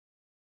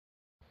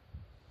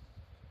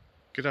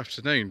Good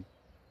afternoon.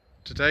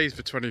 Today's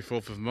the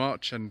 24th of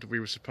March and we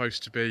were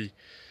supposed to be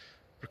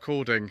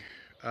recording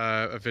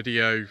a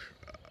video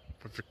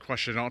with a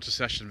question and answer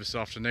session this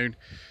afternoon.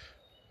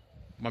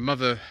 My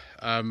mother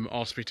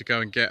asked me to go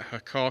and get her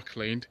car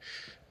cleaned.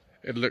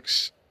 It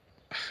looks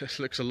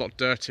a lot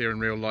dirtier in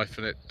real life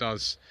than it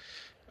does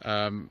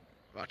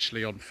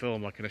actually on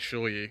film, I can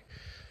assure you.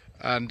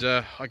 And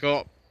I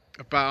got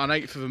about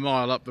 1/8 of a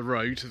mile up the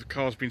road. The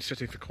car's been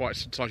sitting for quite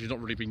some time, she's not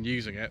really been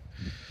using it,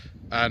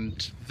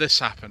 and this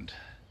happened.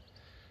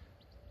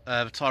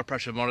 The tyre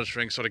pressure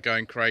monitoring started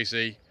going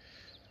crazy,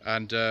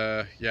 and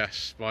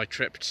yes, my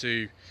trip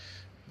to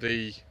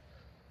the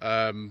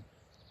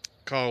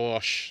car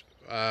wash,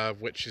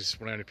 which is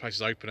one of the only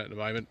places open at the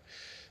moment,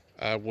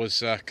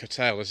 was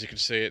curtailed. As you can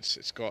see,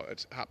 it's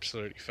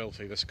absolutely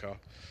filthy, this car.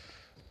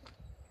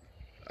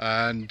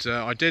 And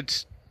I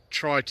did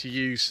try to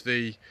use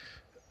the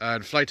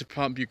inflator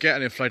pump. You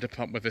get an inflator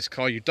pump with this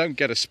car, you don't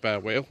get a spare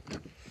wheel.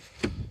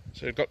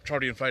 So you've got tried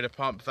the inflator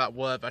pump,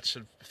 that's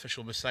an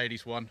official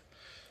Mercedes one,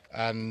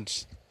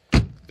 and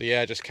the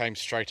air just came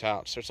straight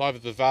out. So it's either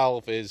the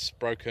valve is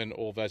broken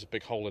or there's a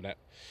big hole in it.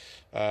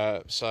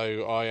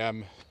 So I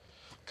am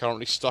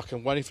currently stuck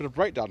and waiting for the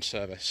breakdown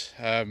service,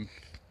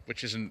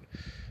 which isn't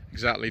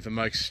exactly the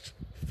most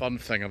fun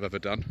thing I've ever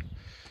done.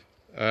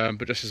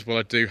 But just as well,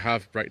 I do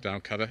have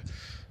breakdown cover.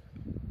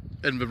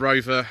 In the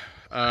Rover,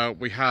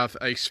 we have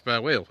a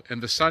spare wheel. In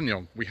the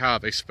Sanyong, we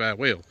have a spare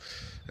wheel.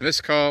 In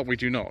this car, we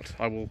do not.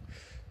 I will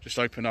just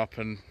open up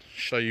and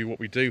show you what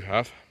we do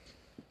have.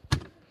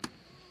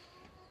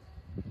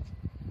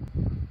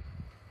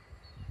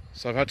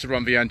 So I've had to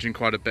run the engine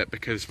quite a bit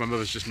because my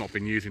mother's just not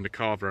been using the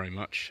car very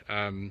much.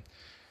 So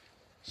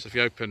if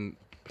you open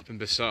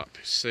this up,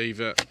 you see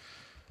that,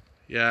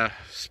 yeah,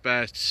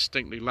 spare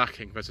distinctly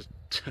lacking. There's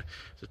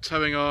a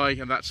towing eye,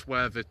 and that's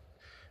where the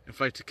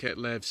inflator kit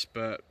lives.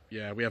 But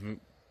yeah, we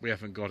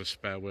haven't got a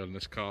spare wheel in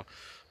this car.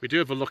 We do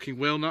have a locking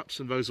wheel nuts,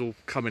 and those will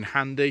come in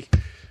handy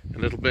a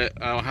little bit.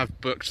 I have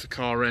booked the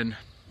car in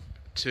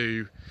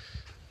to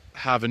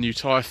have a new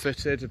tyre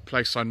fitted, a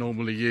place I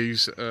normally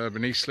use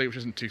in Eastleigh, which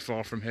isn't too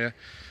far from here.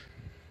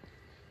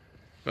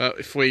 But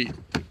if we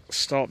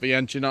start the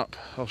engine up,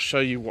 I'll show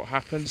you what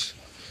happens.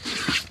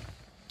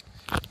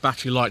 The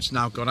battery light's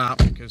now gone out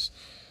because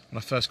when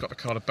I first got the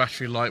car, the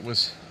battery light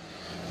was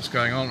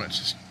going on. Let's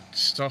just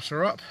start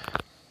her up.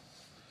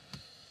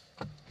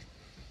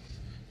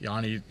 Yeah,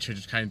 I need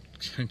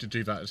to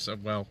do that as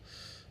well.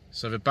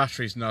 So the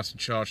battery's nice and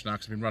charged now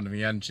because I've been running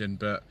the engine,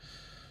 but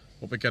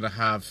what we're going to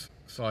have,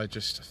 if I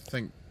just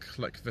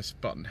click this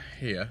button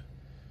here,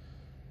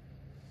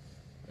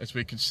 as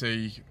we can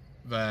see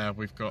there,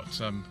 we've got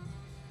some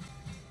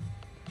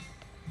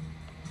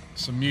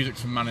music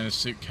from Man in a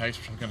Suitcase,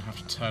 which I'm going to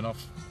have to turn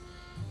off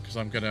because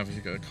I'm going to have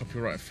a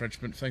copyright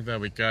infringement thing. There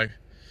we go.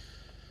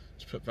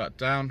 Let's put that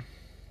down.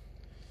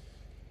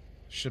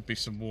 Should be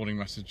some warning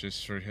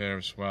messages through here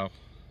as well.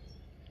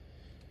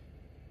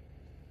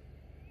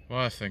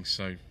 Why are things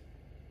so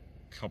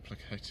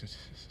complicated?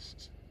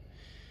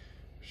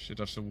 Should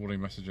have some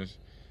warning messages.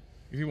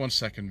 Give me 1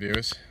 second,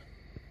 viewers.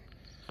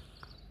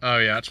 Oh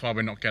yeah, that's why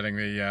we're not getting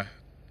the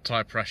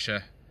tyre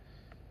pressure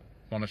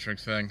monitoring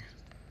thing.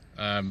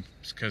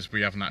 It's because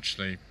we haven't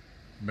actually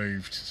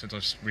moved since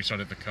I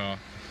restarted the car.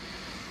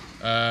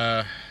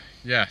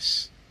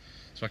 Yes,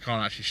 so I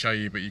can't actually show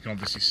you, but you can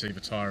obviously see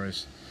the tyre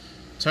is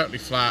totally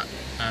flat,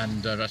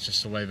 and that's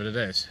just the way that it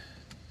is.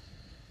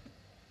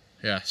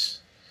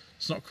 Yes,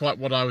 it's not quite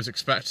what I was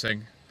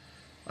expecting.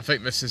 I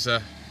think this is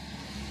an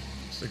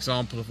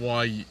example of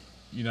why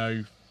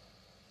you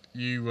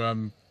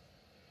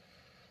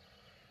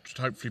should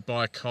hopefully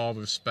buy a car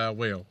with a spare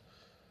wheel.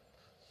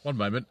 One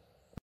moment.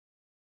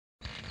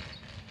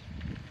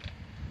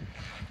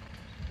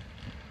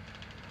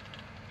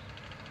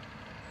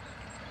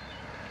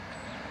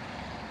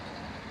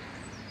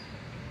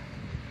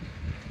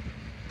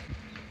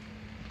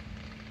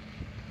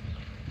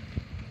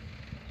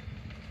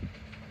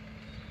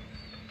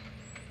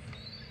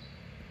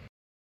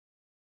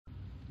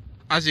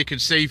 As you can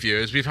see,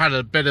 viewers, we've had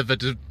a bit of a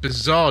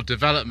bizarre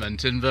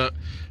development in that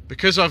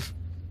because I've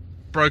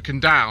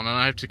broken down and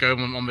I have to go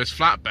on this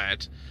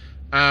flatbed,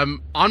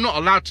 I'm not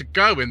allowed to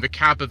go in the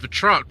cab of the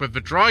truck with the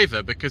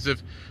driver because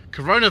of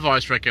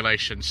coronavirus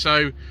regulations.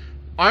 So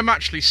I'm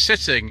actually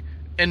sitting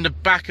in the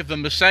back of the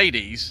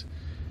Mercedes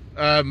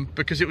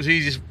because it was the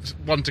easiest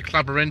one to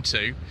clamber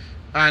into,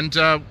 and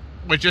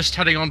we're just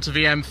heading on to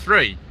the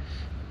M3.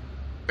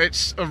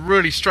 It's a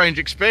really strange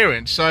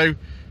experience. So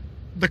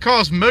the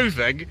car's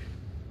moving,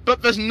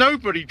 but there's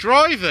nobody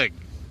driving.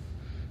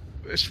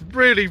 It's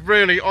really,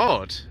 really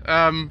odd.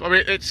 I mean,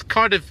 it's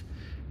kind of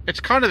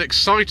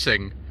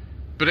exciting,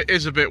 but it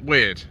is a bit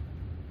weird.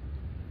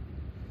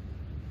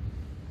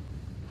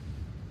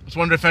 I just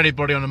wonder if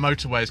anybody on the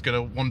motorway is going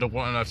to wonder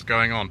what on earth's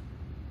going on.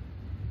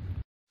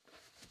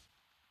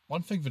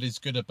 One thing that is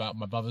good about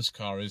my mother's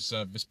car is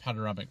this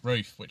panoramic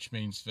roof, which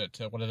means that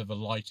whatever the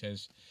light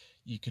is,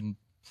 you can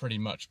pretty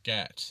much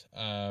get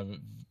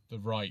the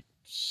right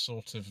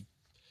sort of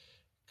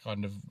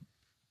kind of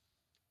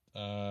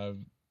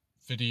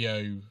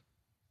video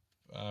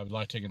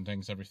lighting and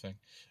things, everything.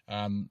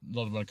 A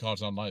lot of my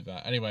cars aren't like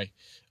that. Anyway,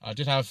 I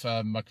did have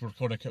my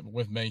recording equipment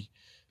with me,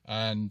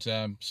 and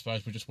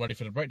suppose we're just waiting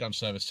for the breakdown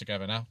service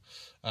together now.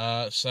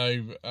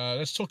 So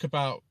let's talk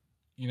about,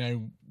 you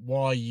know,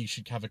 why you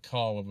should have a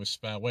car with a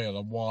spare wheel,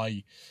 and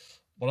why.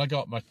 When I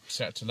got my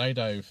Seat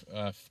Toledo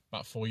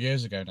about 4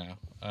 years ago now,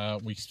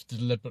 we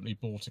deliberately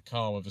bought a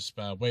car with a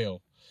spare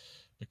wheel,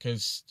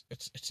 because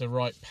it's a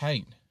right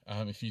pain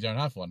if you don't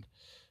have one.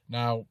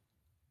 Now,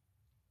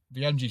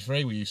 the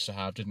MG3 we used to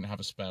have didn't have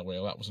a spare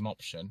wheel. That was an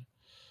option.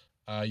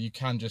 You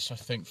can just, I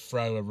think,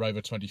 throw a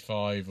Rover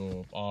 25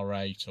 or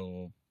R8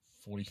 or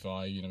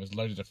 45, you know, there's a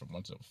load of different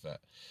ones that will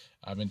fit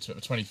into it.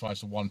 The 25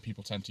 is the one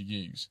people tend to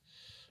use.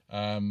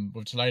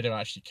 With Toledo,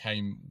 actually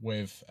came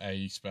with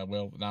a spare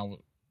wheel. Now,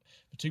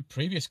 the two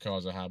previous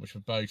cars I had, which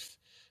were both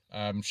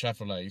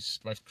Chevrolets,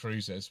 both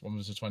cruisers, one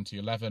was a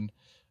 2011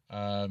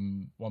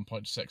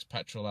 1.6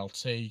 petrol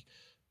LT,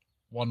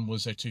 one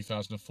was a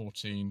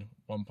 2014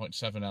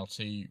 1.7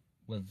 LT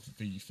with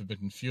the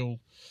forbidden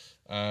fuel.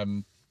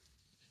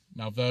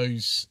 Now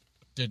those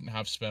didn't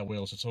have spare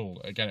wheels at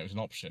all. Again, it was an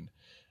option.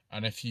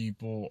 And if you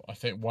bought, I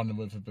think, one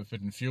with a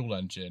forbidden fuel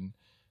engine,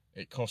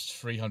 it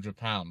costs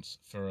 £300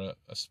 for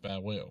a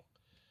spare wheel.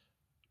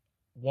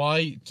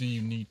 Why do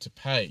you need to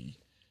pay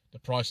the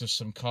price of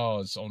some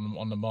cars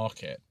on the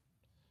market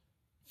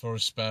for a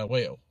spare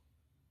wheel?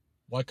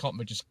 Why can't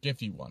we just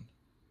give you one?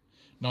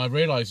 Now, I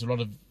realise a lot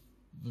of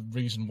the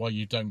reason why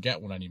you don't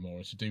get one anymore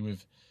is to do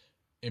with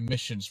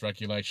emissions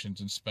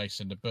regulations and space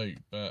in the boot,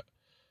 but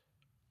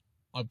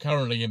I'm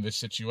currently in this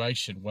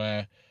situation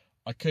where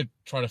I could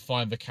try to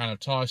find the can of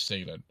tyre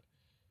sealant,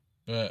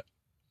 but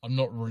I'm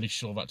not really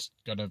sure that's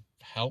going to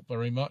help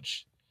very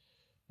much.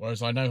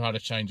 Whereas I know how to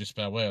change a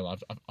spare wheel.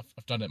 I've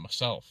done it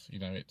myself. You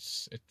know,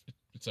 it's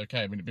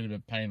okay. I mean, it'd be a bit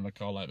of a pain on a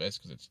car like this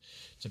because it's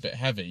a bit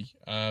heavy,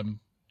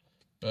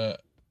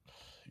 but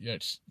yeah,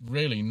 it's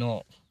really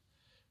not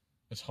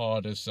as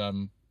hard as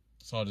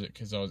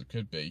it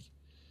could be.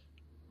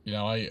 You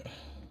know,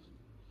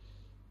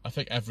 I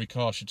think every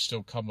car should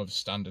still come with a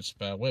standard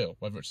spare wheel,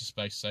 whether it's a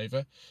space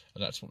saver,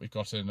 and that's what we've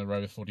got in the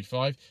Rover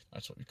 45.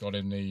 That's what we've got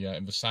in the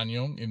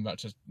Sanyong. In that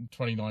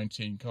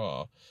 2019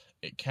 car,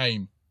 it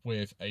came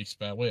with a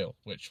spare wheel,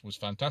 which was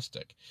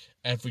fantastic.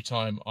 Every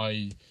time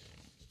I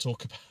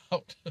talk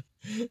about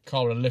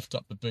car and lift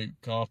up the boot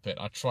carpet,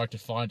 I try to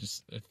find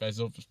if there's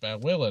a spare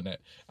wheel in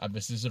it, and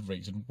this is a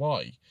reason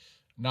why.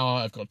 Now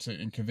I've got to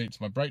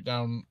inconvenience my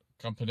breakdown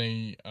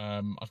company.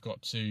 I've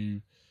got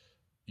to,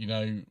 you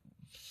know,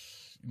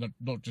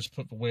 not just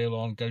put the wheel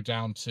on, go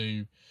down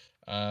to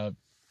the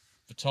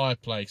tyre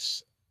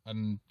place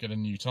and get a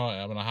new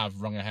tyre. I mean, I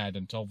have rung ahead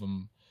and told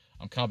them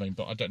I'm coming,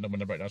 but I don't know when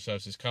the breakdown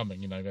service is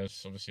coming. You know,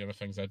 there's obviously other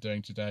things they're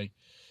doing today.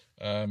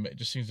 It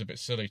just seems a bit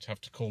silly to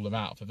have to call them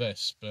out for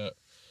this, but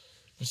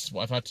this is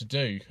what I've had to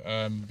do.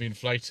 The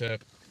inflator,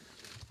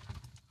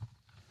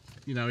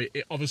 you know,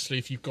 it obviously,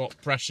 if you've got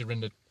pressure in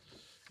the,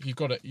 if you've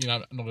got it, you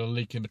know, not a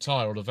leak in the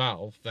tyre or the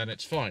valve, then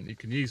it's fine. You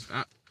can use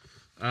that,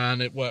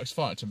 and it works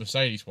fine. It's a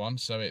Mercedes one,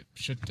 so it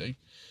should do.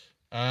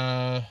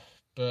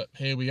 But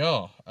here we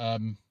are.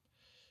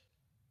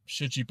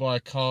 Should you buy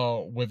a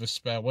car with a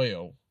spare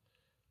wheel?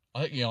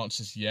 I think the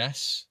answer is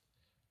yes,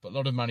 but a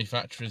lot of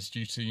manufacturers,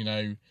 due to, you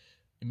know,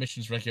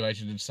 emissions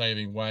regulations and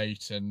saving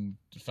weight and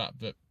the fact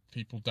that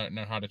people don't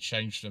know how to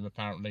change them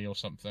apparently or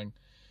something,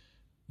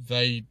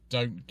 they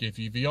don't give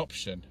you the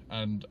option,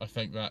 and I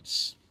think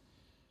that's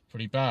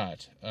pretty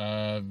bad.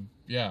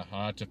 Yeah,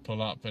 I had to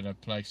pull up in a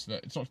place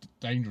that, it's not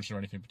dangerous or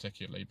anything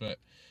particularly, but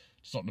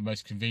it's not the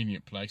most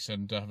convenient place,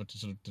 and I had to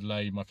sort of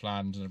delay my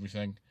plans and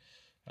everything,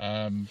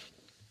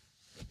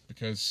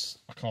 because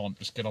I can't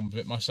just get on with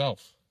it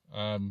myself.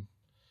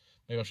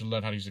 Maybe I should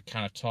learn how to use a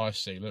can of tyre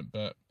sealant,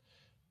 but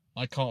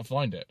I can't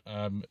find it.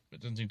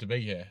 It doesn't seem to be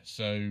here.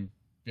 So,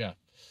 yeah,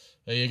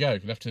 there you go.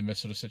 Left in this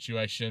sort of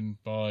situation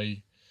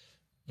by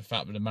the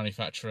fact that the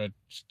manufacturer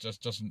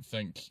just doesn't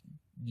think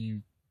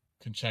you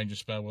can change a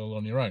spare wheel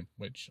on your own,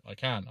 which I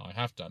can. I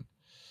have done.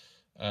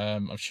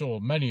 I'm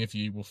sure many of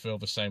you will feel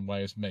the same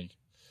way as me.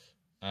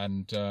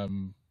 And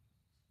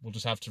we'll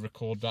just have to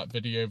record that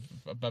video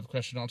about the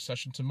question and answer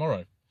session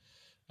tomorrow.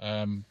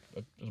 A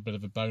little bit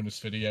of a bonus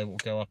video will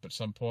go up at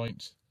some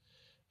point.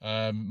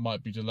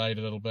 Might be delayed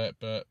a little bit,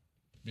 but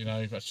you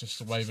know, that's just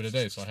the way that it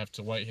is. I have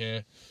to wait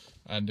here,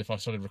 and if I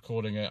started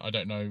recording it, I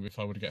don't know if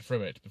I would get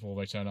through it before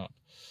they turn up.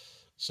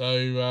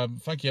 So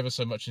thank you ever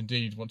so much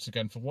indeed once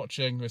again for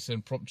watching this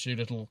impromptu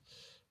little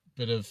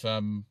bit of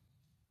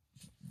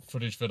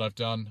footage that I've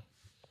done.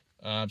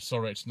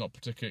 Sorry it's not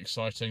particularly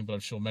exciting, but I'm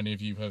sure many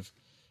of you have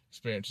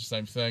experienced the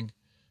same thing.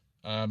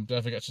 Don't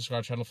forget to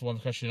subscribe to the channel for when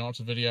the question and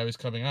answer video is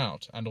coming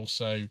out, and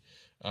also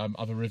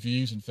other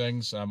reviews and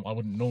things. I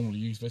wouldn't normally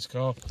use this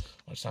car.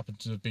 I just happen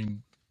to have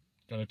been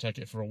going to take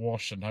it for a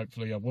wash, and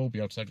hopefully I will be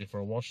able to take it for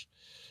a wash.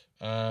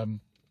 I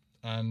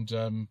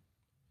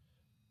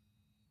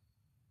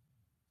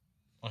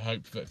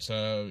hope that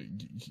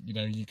you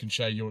know, you can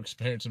share your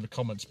experience in the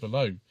comments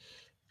below.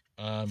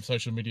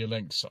 Social media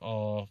links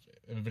are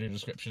in the video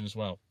description as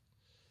well.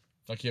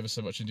 Thank you ever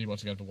so much indeed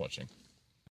once again for watching.